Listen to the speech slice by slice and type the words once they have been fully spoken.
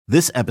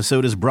This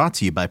episode is brought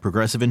to you by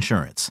Progressive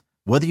Insurance.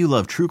 Whether you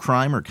love true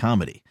crime or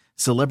comedy,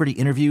 celebrity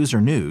interviews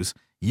or news,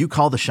 you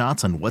call the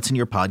shots on what's in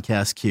your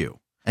podcast queue.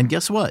 And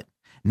guess what?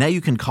 Now you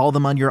can call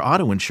them on your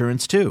auto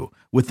insurance too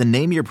with the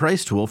Name Your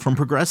Price tool from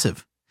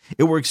Progressive.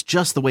 It works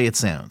just the way it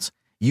sounds.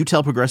 You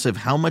tell Progressive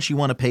how much you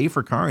want to pay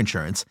for car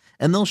insurance,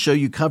 and they'll show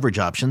you coverage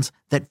options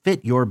that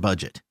fit your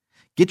budget.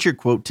 Get your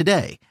quote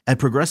today at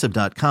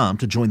Progressive.com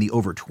to join the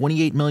over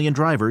 28 million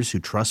drivers who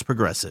trust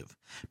Progressive.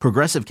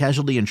 Progressive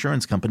Casualty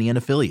Insurance Company and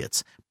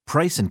Affiliates.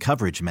 Price and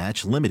coverage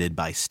match limited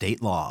by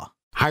state law.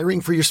 Hiring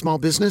for your small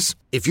business?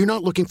 If you're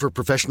not looking for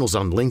professionals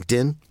on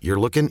LinkedIn, you're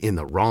looking in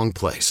the wrong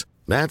place.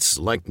 That's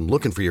like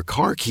looking for your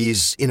car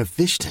keys in a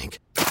fish tank.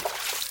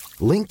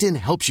 LinkedIn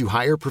helps you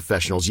hire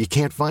professionals you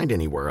can't find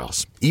anywhere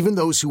else, even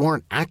those who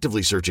aren't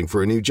actively searching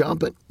for a new job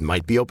but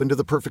might be open to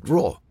the perfect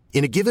role.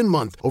 In a given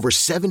month, over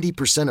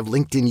 70% of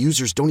LinkedIn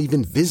users don't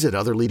even visit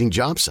other leading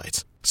job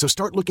sites. So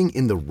start looking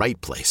in the right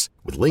place.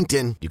 With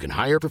LinkedIn, you can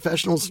hire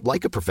professionals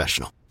like a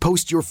professional.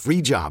 Post your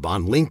free job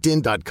on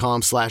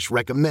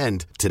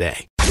linkedin.com/recommend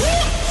today.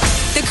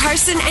 The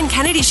Carson and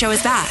Kennedy Show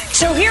is back.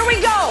 So here we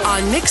go.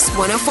 On Mix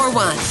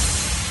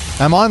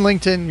 104.1. I'm on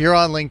LinkedIn. You're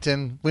on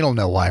LinkedIn. We don't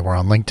know why we're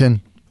on LinkedIn.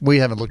 We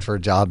haven't looked for a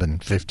job in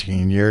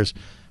 15 years.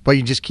 But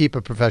you just keep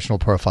a professional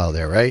profile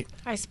there, right?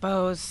 I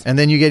suppose. And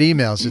then you get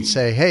emails that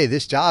say, hey,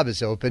 this job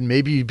is open.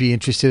 Maybe you'd be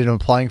interested in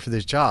applying for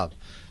this job.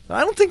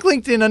 I don't think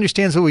LinkedIn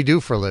understands what we do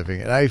for a living.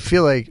 And I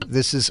feel like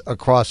this is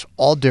across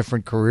all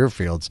different career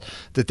fields,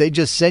 that they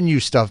just send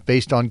you stuff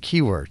based on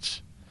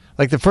keywords.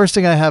 Like the first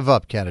thing I have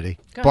up, Kennedy,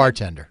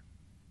 bartender.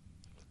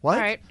 What?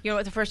 All right. You know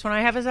what the first one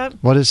I have is up?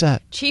 What is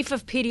that? Chief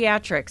of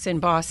Pediatrics in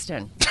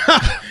Boston.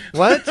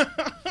 What?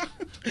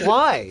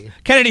 Why?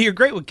 Kennedy, you're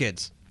great with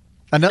kids.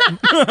 My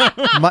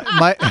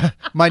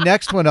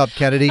next one up,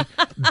 Kennedy,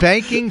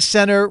 banking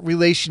center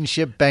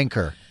relationship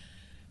banker.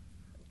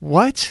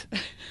 What?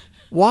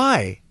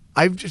 Why?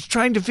 I'm just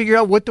trying to figure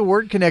out what the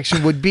word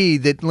connection would be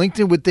that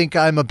LinkedIn would think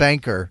I'm a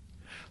banker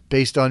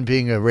based on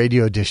being a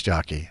radio disc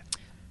jockey.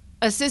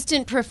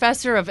 Assistant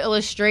professor of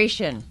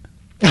illustration.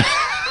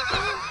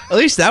 At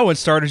least that one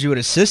started you an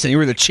assistant. You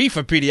were the chief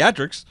of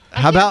pediatrics.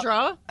 How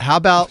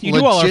about you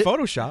do all our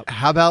Photoshop?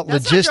 How about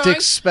That's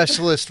logistics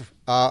specialist,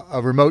 a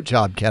remote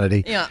job,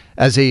 Kennedy? Yeah.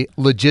 As a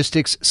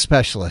logistics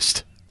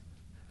specialist,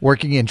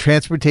 working in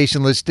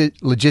transportation,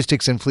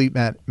 logistics, and fleet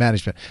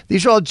management.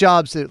 These are all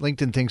jobs that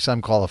LinkedIn thinks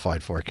I'm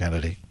qualified for,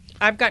 Kennedy.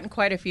 I've gotten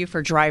quite a few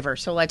for driver,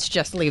 so let's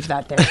just leave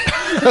that there.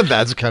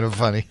 That's kind of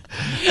funny.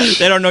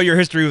 They don't know your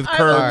history with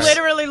curves. I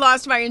literally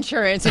lost my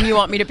insurance, and you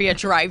want me to be a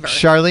driver.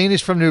 Charlene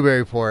is from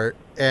Newburyport.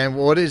 And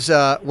what does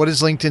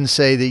LinkedIn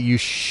say that you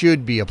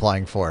should be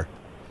applying for?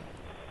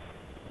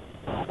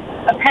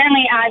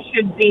 Apparently, I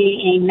should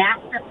be a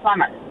master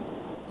plumber.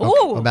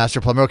 Ooh. A master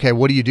plumber. Okay,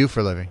 what do you do for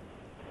a living?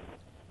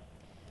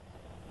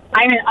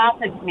 I'm an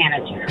office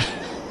manager.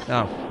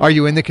 Oh. Are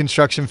you in the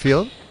construction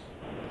field?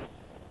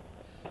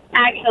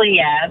 Actually,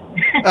 yes.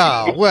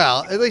 Oh,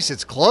 well, at least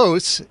it's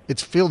close.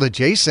 It's field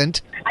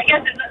adjacent. I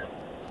guess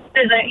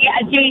there's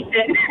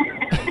adjacent.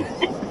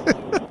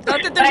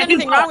 Not that there's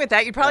anything wrong with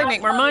that. You'd probably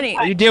make more money.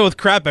 You deal with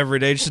crap every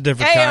day, just a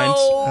different kinds.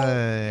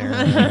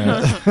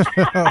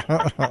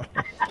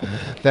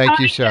 Thank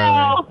you,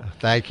 Charlene.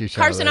 Thank you, Charlene.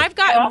 Carson, I've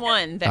gotten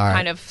one that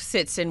kind of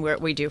sits in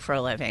what we do for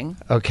a living.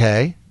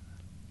 Okay.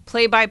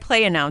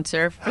 Play-by-play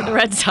announcer for the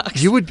Red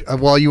Sox. You would.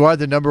 Well, you are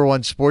the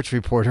 #1 sports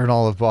reporter in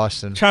all of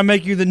Boston. Trying to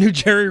make you the new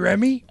Jerry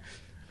Remy?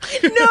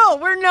 No,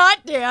 we're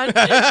not, Dan.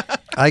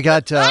 I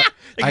got.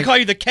 They can call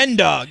you the Ken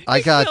Dog.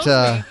 I got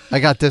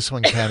this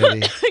one,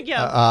 Kennedy.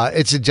 Yeah.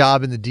 It's a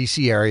job in the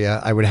D.C.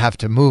 area. I would have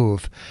to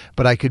move,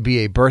 but I could be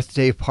a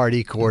birthday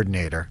party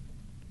coordinator,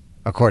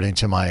 according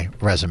to my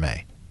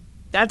resume.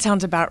 That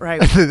sounds about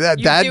right.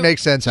 that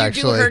makes sense,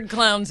 actually. You do herd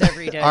clowns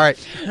every day. All right.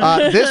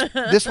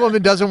 This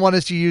woman doesn't want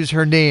us to use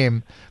her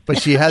name,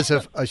 but she has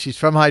she's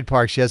from Hyde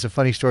Park. She has a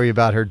funny story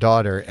about her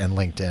daughter and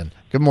LinkedIn.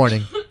 Good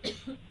morning.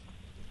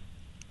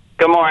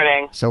 Good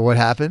morning. So what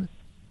happened?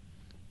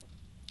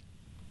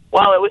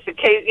 Well, it was the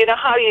case. You know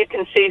how you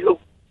can see who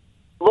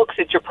looks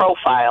at your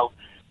profile,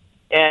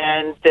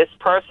 and this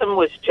person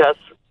was just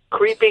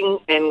creeping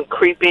and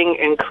creeping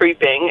and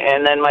creeping,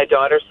 and then my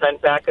daughter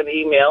sent back an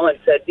email and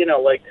said,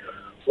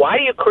 why are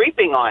you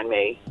creeping on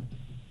me?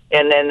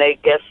 And then they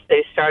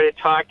started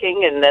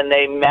talking, and then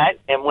they met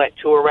and went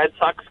to a Red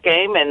Sox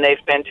game, and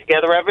they've been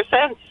together ever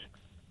since.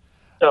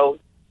 So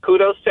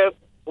kudos to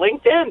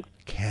LinkedIn.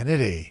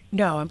 Kennedy.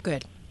 No, I'm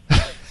good.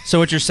 So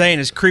what you're saying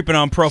is creeping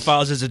on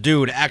profiles as a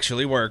dude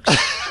actually works.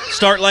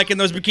 Start liking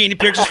those bikini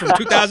pictures from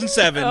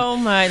 2007. Oh,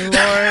 my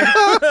Lord.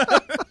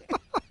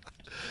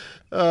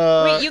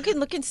 Wait, you can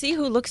look and see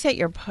who looks at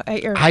your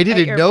I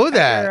didn't know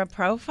that. Your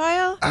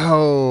profile?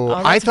 Oh,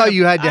 I thought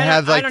you had to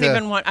have I don't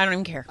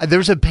even care.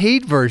 There's a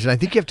paid version. I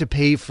think you have to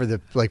pay for the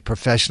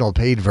professional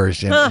paid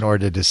version in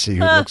order to see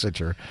who looks at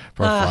your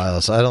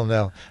profile. So I don't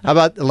know. How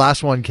about the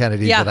last one,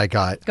 Kennedy, that I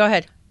got? Go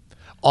ahead.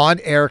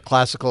 On-air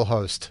classical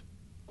host.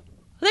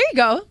 There you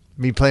go.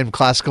 Me playing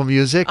classical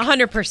music?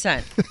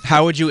 100%.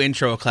 How would you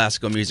intro a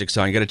classical music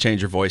song? You got to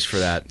change your voice for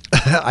that.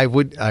 I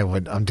would.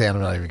 I'm damn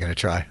not even going to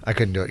try. I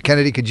couldn't do it.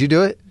 Kennedy, could you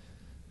do it?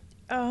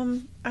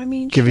 I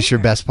mean, Give us your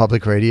best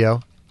public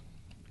radio.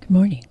 Good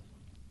morning.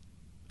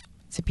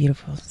 It's a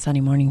beautiful sunny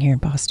morning here in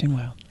Boston.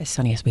 Well, as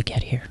sunny as we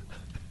get here.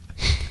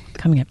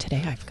 Coming up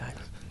today, I've got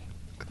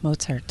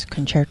Mozart's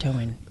Concerto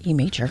in E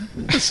major.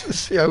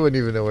 See, I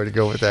wouldn't even know where to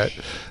go with that.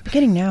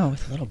 Beginning now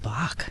with a little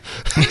Bach.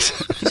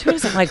 Who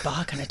doesn't like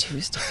Bach on a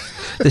Tuesday?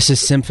 This is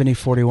Symphony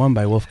 41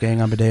 by Wolfgang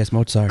Amadeus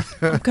Mozart.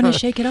 I'm going to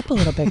shake it up a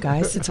little bit,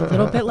 guys. It's a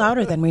little bit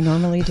louder than we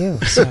normally do.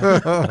 So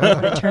I'm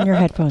going to turn your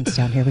headphones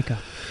down. Here we go.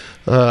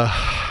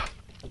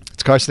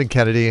 It's Carson and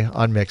Kennedy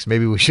on Mix.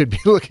 Maybe we should be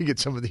looking at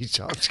some of these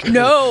jobs.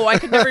 No, I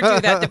could never do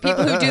that. The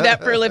people who do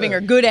that for a living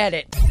are good at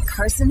it.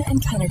 Carson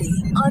and Kennedy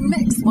on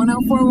Mix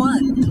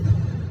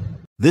 1041.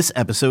 This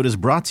episode is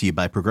brought to you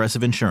by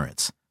Progressive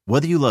Insurance.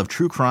 Whether you love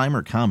true crime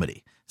or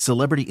comedy,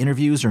 celebrity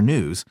interviews or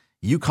news,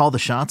 you call the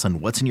shots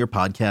on what's in your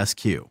podcast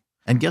queue.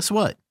 And guess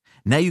what?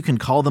 Now you can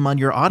call them on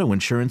your auto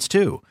insurance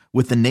too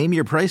with the Name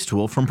Your Price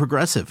tool from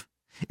Progressive.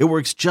 It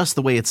works just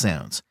the way it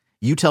sounds.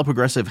 You tell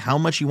Progressive how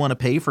much you want to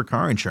pay for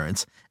car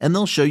insurance, and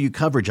they'll show you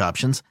coverage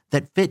options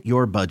that fit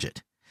your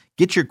budget.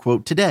 Get your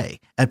quote today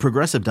at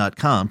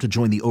Progressive.com to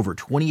join the over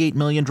 28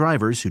 million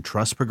drivers who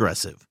trust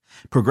Progressive.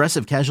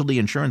 Progressive Casualty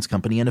Insurance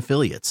Company and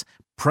Affiliates.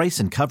 Price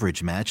and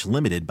coverage match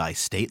limited by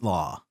state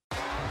law.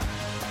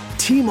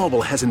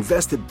 T-Mobile has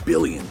invested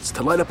billions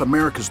to light up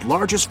America's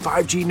largest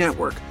 5G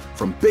network,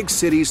 from big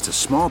cities to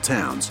small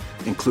towns,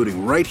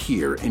 including right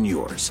here in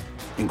yours.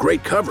 And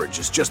great coverage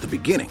is just the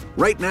beginning.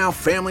 Right now,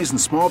 families and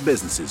small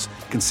businesses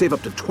can save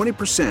up to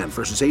 20%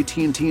 versus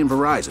AT&T and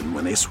Verizon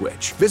when they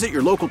switch. Visit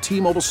your local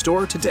T-Mobile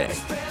store today.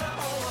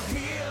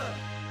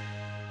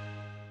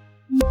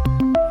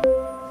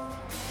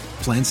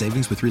 Plan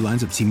savings with 3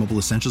 lines of T-Mobile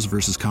Essentials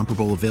versus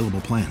comparable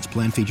available plans.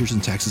 Plan features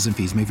and taxes and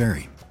fees may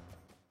vary.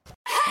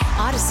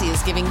 Odyssey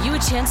is giving you a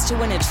chance to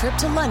win a trip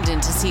to London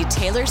to see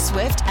Taylor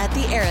Swift at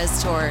the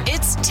Eras Tour.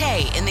 It's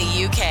Tay in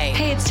the UK.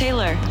 Hey, it's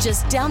Taylor.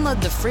 Just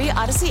download the free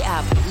Odyssey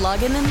app,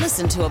 log in and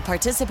listen to a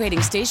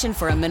participating station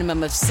for a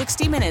minimum of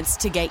 60 minutes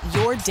to get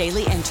your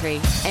daily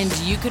entry. And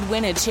you could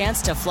win a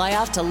chance to fly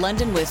off to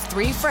London with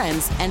 3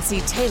 friends and see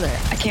Taylor.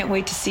 I can't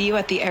wait to see you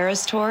at the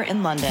Eras Tour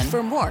in London.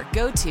 For more,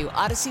 go to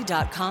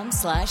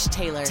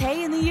odyssey.com/Taylor.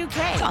 Tay in the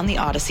UK. It's on the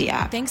Odyssey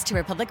app. Thanks to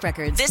Republic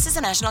Records. This is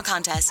a national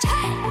contest.